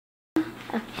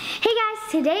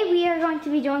Today we are going to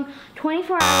be doing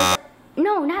 24 hours.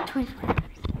 No, not 24 hours.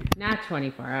 Not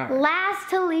 24 hours. Last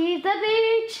to leave the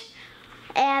beach.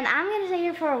 And I'm going to stay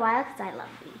here for a while because I love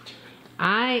the beach.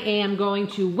 I am going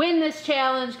to win this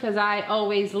challenge because I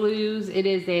always lose. It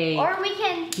is a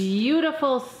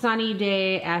beautiful sunny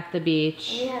day at the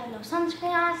beach. You have no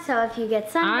sunscreen on, so if you get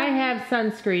sunburned. I have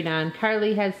sunscreen on.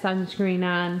 Carly has sunscreen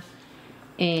on.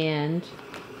 And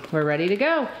we're ready to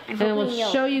go. And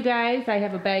we'll show you guys. I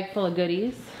have a bag full of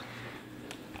goodies.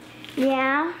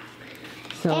 Yeah.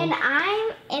 So. And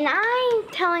I'm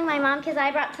telling my mom because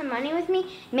I brought some money with me.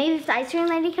 Maybe if the ice cream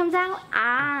lady comes out,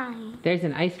 There's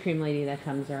an ice cream lady that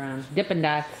comes around. Dippin'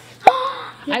 Dots.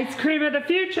 Yeah. Ice cream of the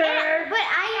future. Yeah, but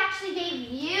I actually gave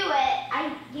you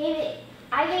it.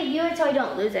 I gave you it so I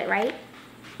don't lose it, right?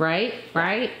 Right.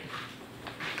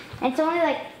 It's only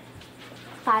like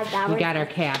 $5. We got our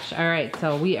cash. All right,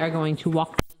 so we are going to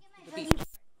walk to the beach.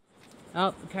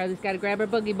 Oh, Carly's got to grab her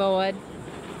boogie board.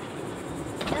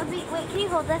 Wait, can you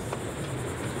hold this?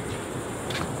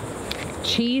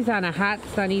 Cheese on a hot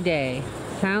sunny day.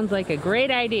 Sounds like a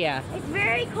great idea. It's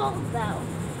very cold though.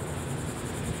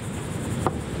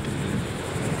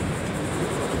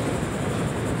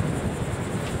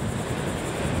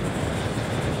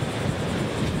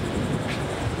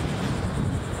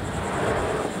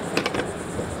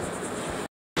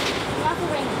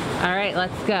 All right,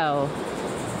 let's go.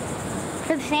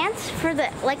 For the sands? For the,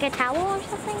 like a towel or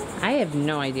something? I have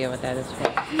no idea what that is for.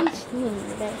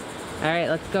 All right,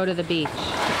 let's go to the beach.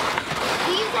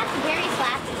 These got very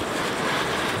slappy.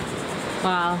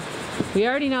 Well, we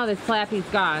already know that Slappy's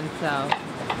gone, so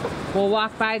we'll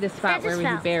walk by the spot where we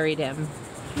buried him.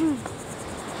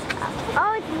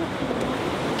 Oh, it's...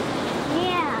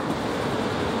 Yeah.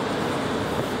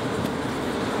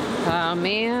 Oh,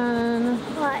 man.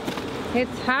 What?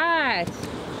 It's hot.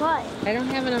 What? I don't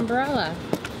have an umbrella.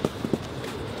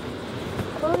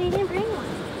 Well, you didn't bring one.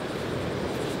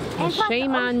 And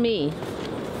shame on me.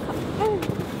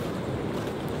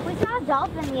 We saw a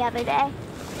dolphin the other day.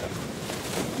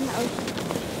 In the ocean.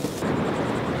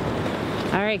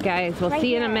 All right, guys. We'll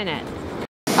see you in a minute.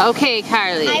 Okay,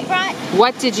 Carly. I brought...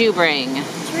 What did you bring?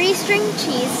 3 string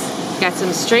cheese. Got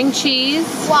some string cheese.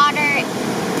 Water,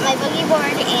 my boogie board,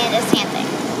 and a sand thing.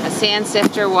 A sand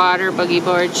sifter, water, boogie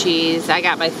board, cheese. I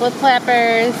got my flip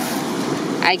flappers.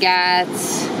 I got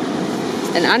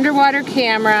an underwater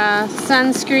camera,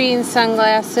 sunscreen,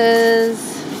 sunglasses.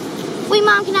 Wait,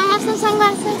 Mom, can I have some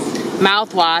sunglasses?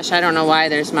 Mouthwash. I don't know why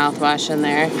there's mouthwash in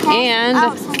there. Okay. And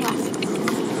sunglasses.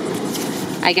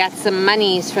 I got some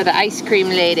monies for the ice cream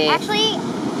lady. Actually,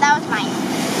 that was mine.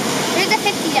 There's a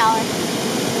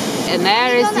 $50. And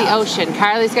that is the ocean.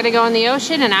 Carly's gonna go in the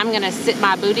ocean and I'm gonna sit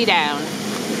my booty down.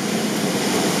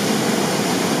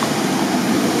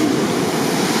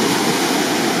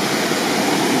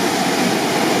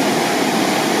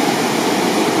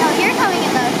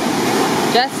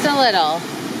 Just a little.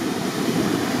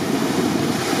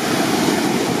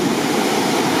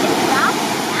 It's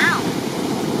dropping down.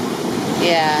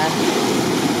 Yeah.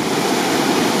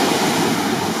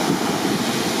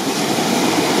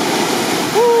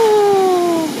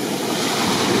 Woo.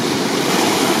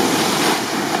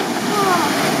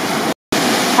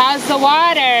 How's the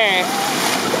water?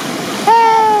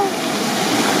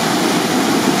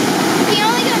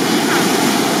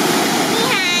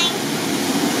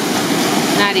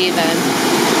 Not even.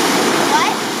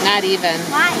 What? Not even.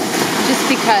 Why? Just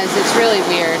because it's really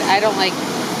weird. I don't like...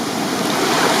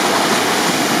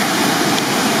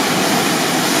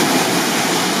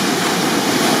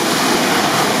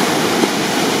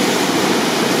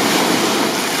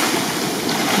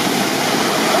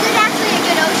 Well, there's actually a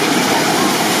good ocean to go.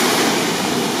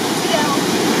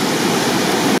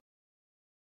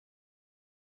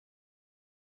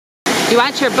 You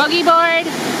want your boogie board?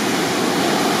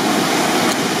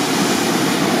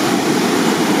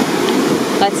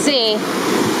 Let's see.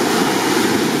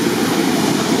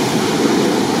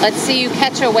 Let's see you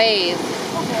catch a wave.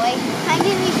 Oh boy, I'm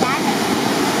gonna be bad.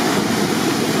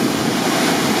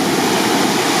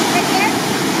 Right here?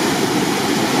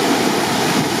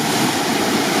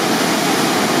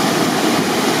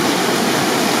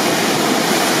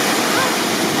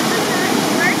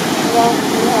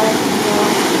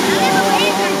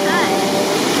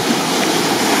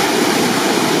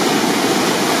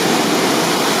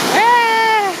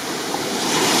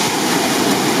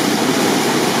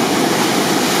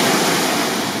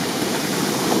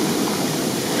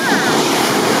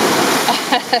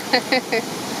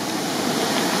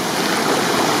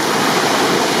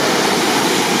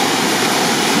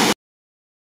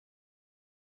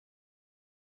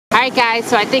 Alright guys,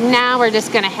 so I think now we're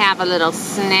just going to have a little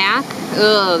snack.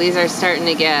 Ooh, these are starting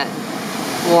to get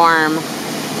warm.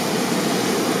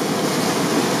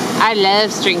 I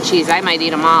love string cheese. I might eat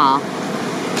them all.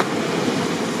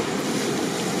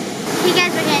 You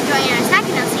guys are going to join in a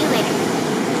second. I'll see you later.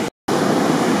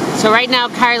 So right now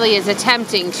Carly is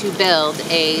attempting to build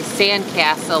a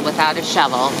sandcastle without a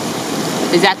shovel.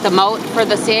 Is that the moat for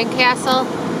the sandcastle?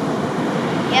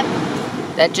 Yep.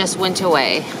 That just went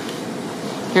away.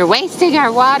 You're wasting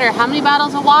our water. How many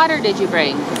bottles of water did you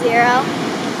bring? 0.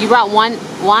 You brought one?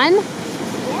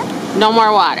 Yep. No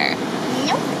more water.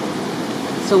 Nope.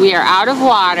 So we are out of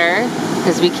water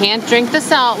because we can't drink the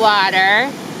salt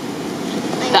water.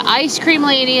 The ice cream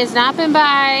lady has not been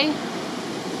by.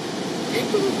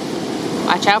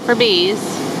 Watch out for bees.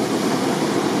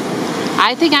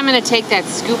 I think I'm going to take that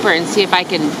scooper and see if I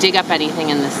can dig up anything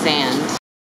in the sand.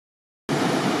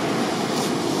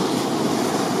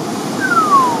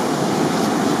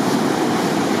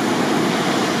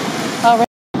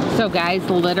 So guys,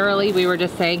 literally we were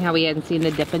just saying how we hadn't seen the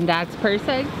Dippin' Dots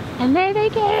person, and there they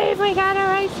came. We got our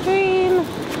ice cream.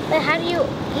 But how do you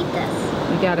eat this?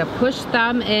 You gotta push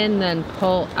thumb in, then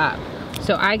pull up.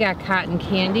 So I got cotton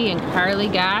candy and Carly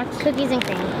got Cookies and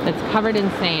cream. it's covered in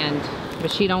sand,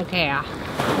 but she don't care.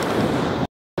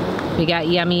 We got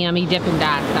yummy, yummy Dippin'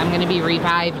 Dots. I'm gonna be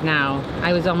revived now.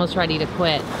 I was almost ready to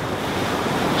quit.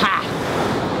 Ha!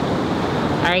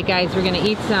 All right, guys, we're gonna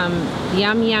eat some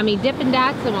yum, yummy Dippin'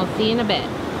 Dots, and we'll see you in a bit.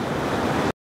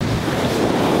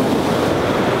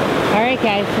 All right,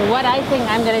 guys, so what I think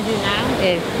I'm gonna do now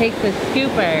is take the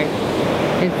scooper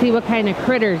and see what kind of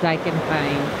critters I can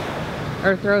find.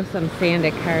 Or throw some sand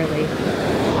at Carly.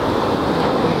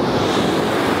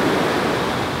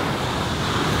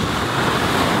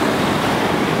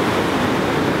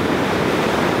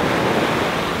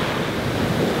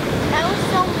 That was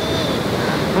so mean.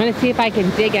 I'm gonna see if I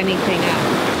can dig anything up.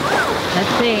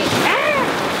 Let's see. Ah!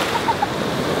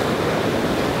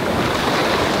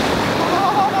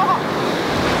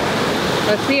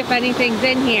 Let's see if anything's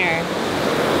in here.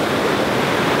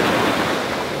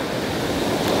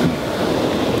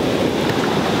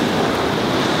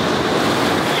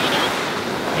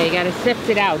 Okay, you gotta sift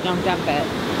it out, don't dump it.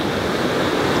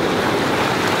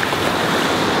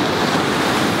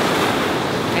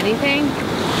 Anything?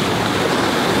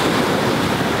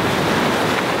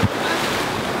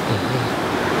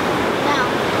 No.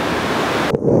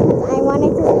 I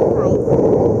wanted to surprise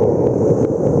you.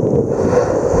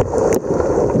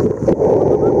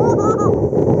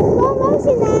 Slow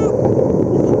motion that.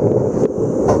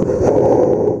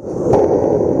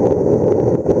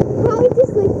 How it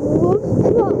just like whoops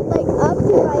like up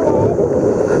to my head.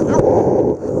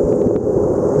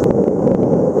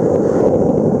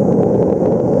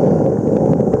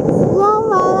 Slow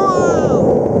motion.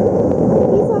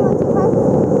 He's someone to press.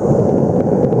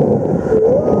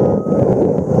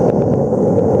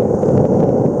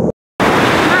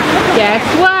 Guess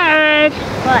what?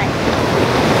 What?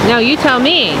 No, you tell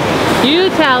me. You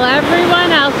tell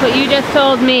everyone else what you just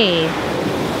told me.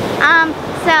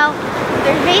 So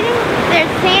there's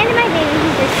sand in my bathing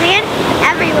suit. There's sand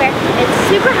everywhere. It's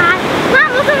super hot.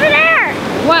 Mom, look over there.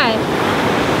 What?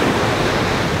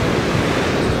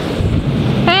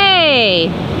 Hey!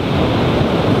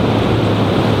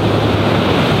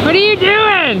 What are you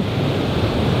doing?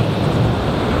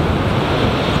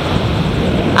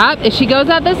 Up, if she goes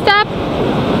up the step,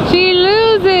 she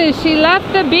loses. She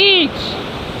left the beach.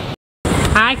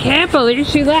 I can't believe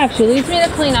she left. She leaves me to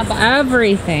clean up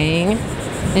everything.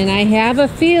 And I have a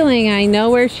feeling I know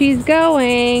where she's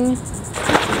going.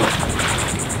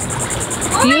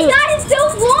 Oh my God, it's so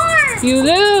warm. You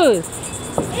lose.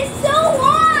 It's so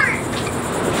warm.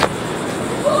 The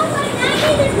pool's like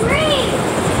 90 degrees.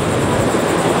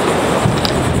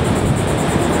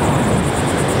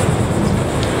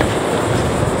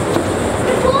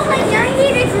 The pool's like 90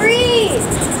 degrees.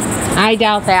 I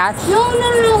doubt that. No.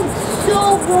 It's so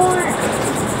warm.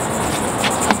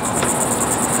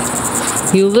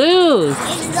 You lose.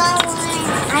 It's so warm.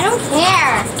 I don't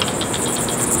care.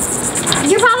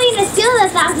 You're probably going to steal the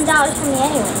 $1,000 from me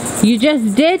anyway. You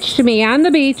just ditched me on the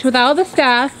beach with all the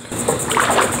stuff.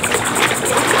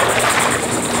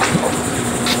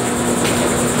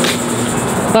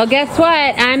 Well, guess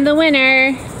what? I'm the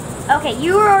winner. Okay,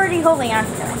 you were already holding on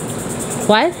to it.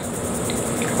 What?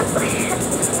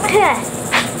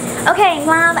 Okay,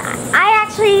 Mom, I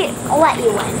actually let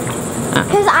you win.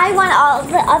 Because I won all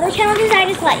the other challenges, I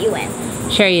just let you win.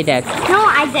 Sure you did. No,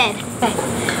 I did.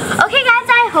 Okay, guys,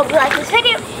 I hope you liked this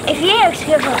video. If you did,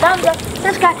 give us a thumbs up,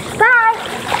 subscribe. Bye!